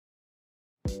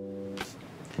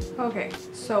Okay,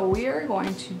 so we are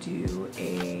going to do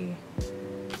a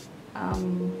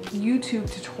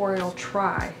YouTube tutorial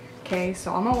try. Okay,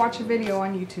 so I'm gonna watch a video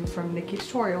on YouTube from Nikki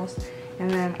Tutorials, and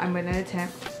then I'm gonna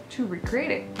attempt to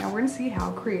recreate it. Now we're gonna see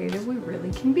how creative we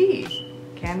really can be.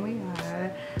 Can we?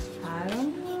 I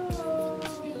don't know.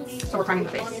 So we're priming the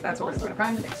face. That's what we're gonna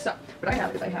prime the face. So what I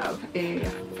have is I have a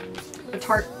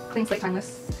Tarte Clean Slate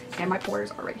Timeless, and my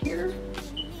pores are right here.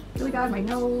 Really bad, my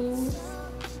nose.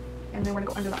 And then we're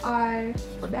gonna go under the eye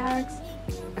for bags,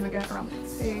 and then get around the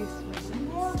face.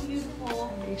 More beautiful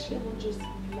foundation will just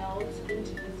melt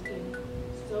into the skin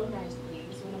so nicely.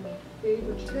 It's one of my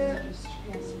favorite tricks, just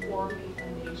transform a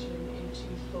foundation into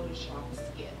Photoshop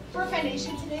skin. For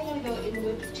foundation today, I'm going to go in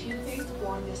with Too Faced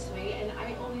Born This Way, and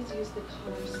I always use the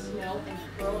color Snow and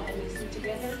Pearl and mix them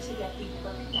together to get the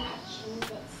perfect match. And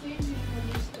that same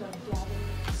beautiful start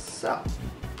gathering. So,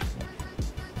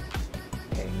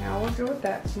 okay, now we'll go with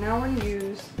that. So now we're gonna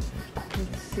use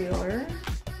concealer.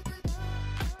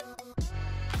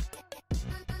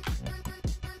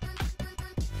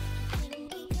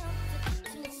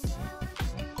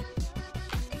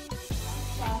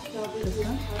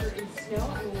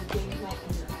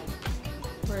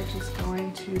 We're just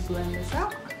going to blend this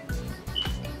out.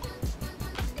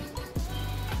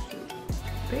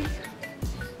 Big.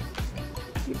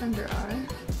 Keep under eye.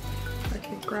 I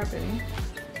can't grab any.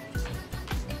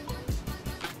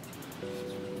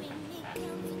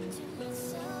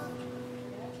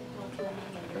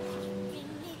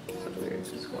 So we're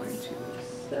just going to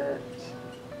set.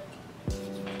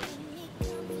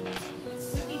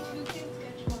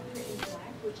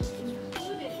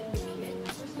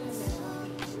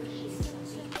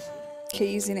 Okay,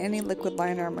 using any liquid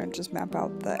liner, I'm going to just map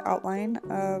out the outline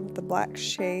of the black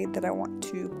shade that I want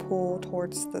to pull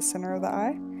towards the center of the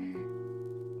eye.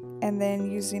 And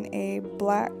then using a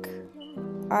black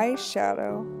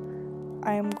eyeshadow,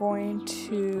 I am going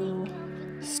to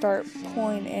start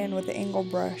pulling in with the angle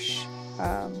brush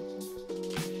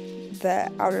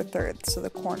the outer third, so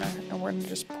the corner, and we're going to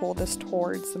just pull this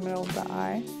towards the middle of the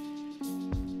eye.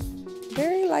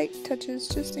 Very light touches,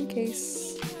 just in case.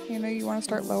 You know, you want to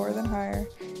start lower than higher,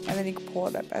 and then you can pull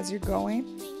it up as you're going.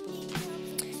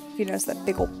 If you notice that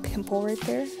big old pimple right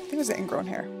there, I think it was an ingrown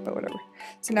hair, but whatever.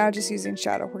 So now just using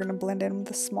shadow, we're going to blend in with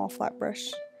a small flat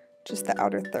brush, just the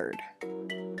outer third.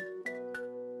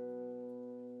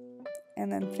 And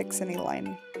then fix any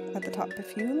line at the top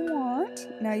if you want.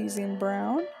 Now using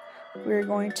brown, we're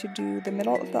going to do the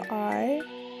middle of the eye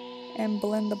and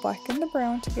blend the black and the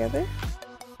brown together.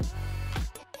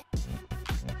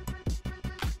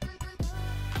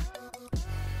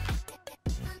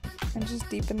 And just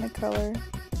deepen the color,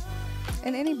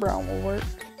 and any brown will work.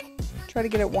 Try to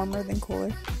get it warmer than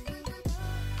cooler.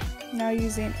 Now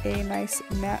using a nice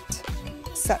matte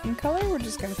satin color, we're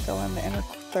just going to fill in the inner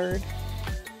third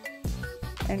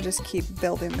and just keep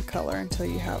building the color until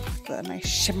you have the nice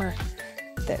shimmer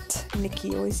that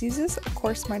Nikki always uses. Of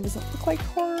course mine doesn't look like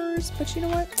hers, but you know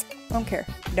what? I don't care.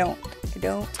 I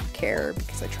don't care,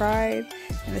 because I tried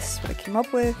and this is what I came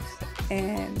up with,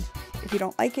 and if you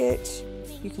don't like it,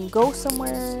 you can go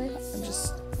somewhere.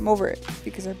 I'm over it,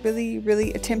 because I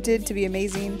really attempted to be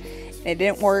amazing and it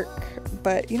didn't work,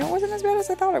 but you know, it wasn't as bad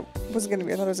as I thought it was going to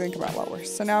be. I thought it was going to come out a lot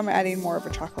worse. So now I'm adding more of a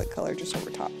chocolate color just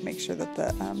over top. Make sure that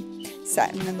the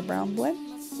satin and the brown blend.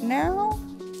 Now,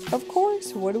 of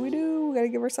course, what do? We got to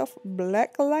give ourselves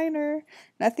black liner.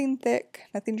 Nothing thick,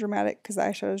 nothing dramatic, because the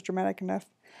eyeshadow is dramatic enough.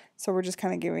 So we're just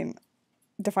kind of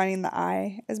defining the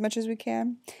eye as much as we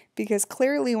can, because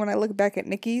clearly when I look back at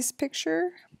Nikki's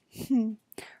picture,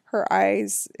 her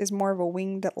eyes is more of a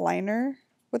winged liner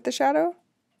with the shadow,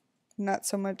 not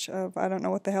so much of, I don't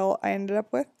know what the hell I ended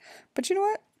up with. But you know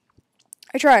what,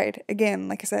 I tried. Again,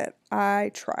 like I said, I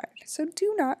tried. So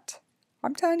do not,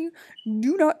 I'm telling you,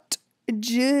 do not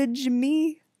judge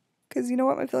me, because you know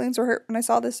what, my feelings were hurt when I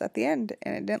saw this at the end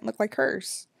and it didn't look like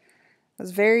hers. I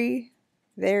was very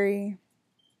like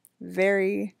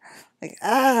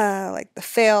the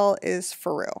fail is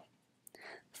for real.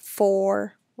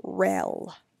 For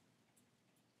real.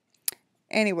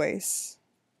 Anyways,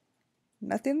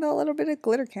 nothing that a little bit of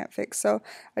glitter can't fix. So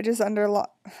I just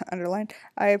underlined.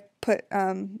 I put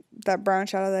that brown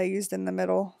shadow that I used in the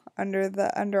middle under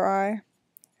the under eye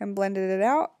and blended it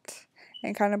out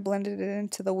and kind of blended it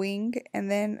into the wing, and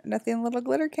then nothing a little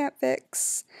glitter can't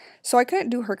fix. So I couldn't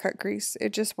do her cut crease.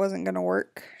 It just wasn't gonna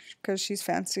work, because she's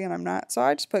fancy and I'm not. So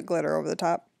I just put glitter over the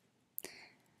top.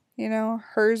 You know,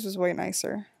 hers was way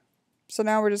nicer. So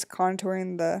now we're just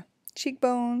contouring the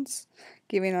cheekbones,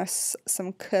 giving us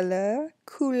some cooler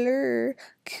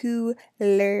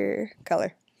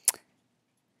color.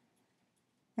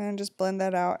 And just blend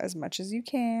that out as much as you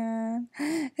can.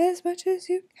 As much as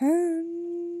you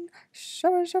can.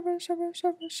 Shabba, shabba, shabba,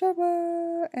 shabba,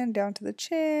 shabba. And down to the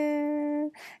chin.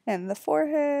 And the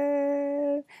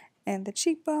forehead. And the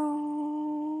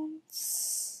cheekbones.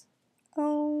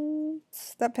 Oh,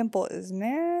 that pimple is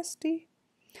nasty.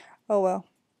 Oh well.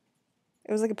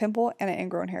 It was like a pimple and an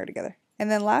ingrown hair together.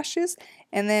 And then lashes.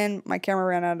 And then my camera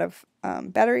ran out of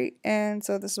battery. And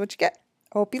so this is what you get.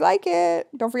 Hope you like it.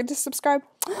 Don't forget to subscribe.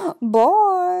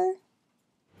 Bye.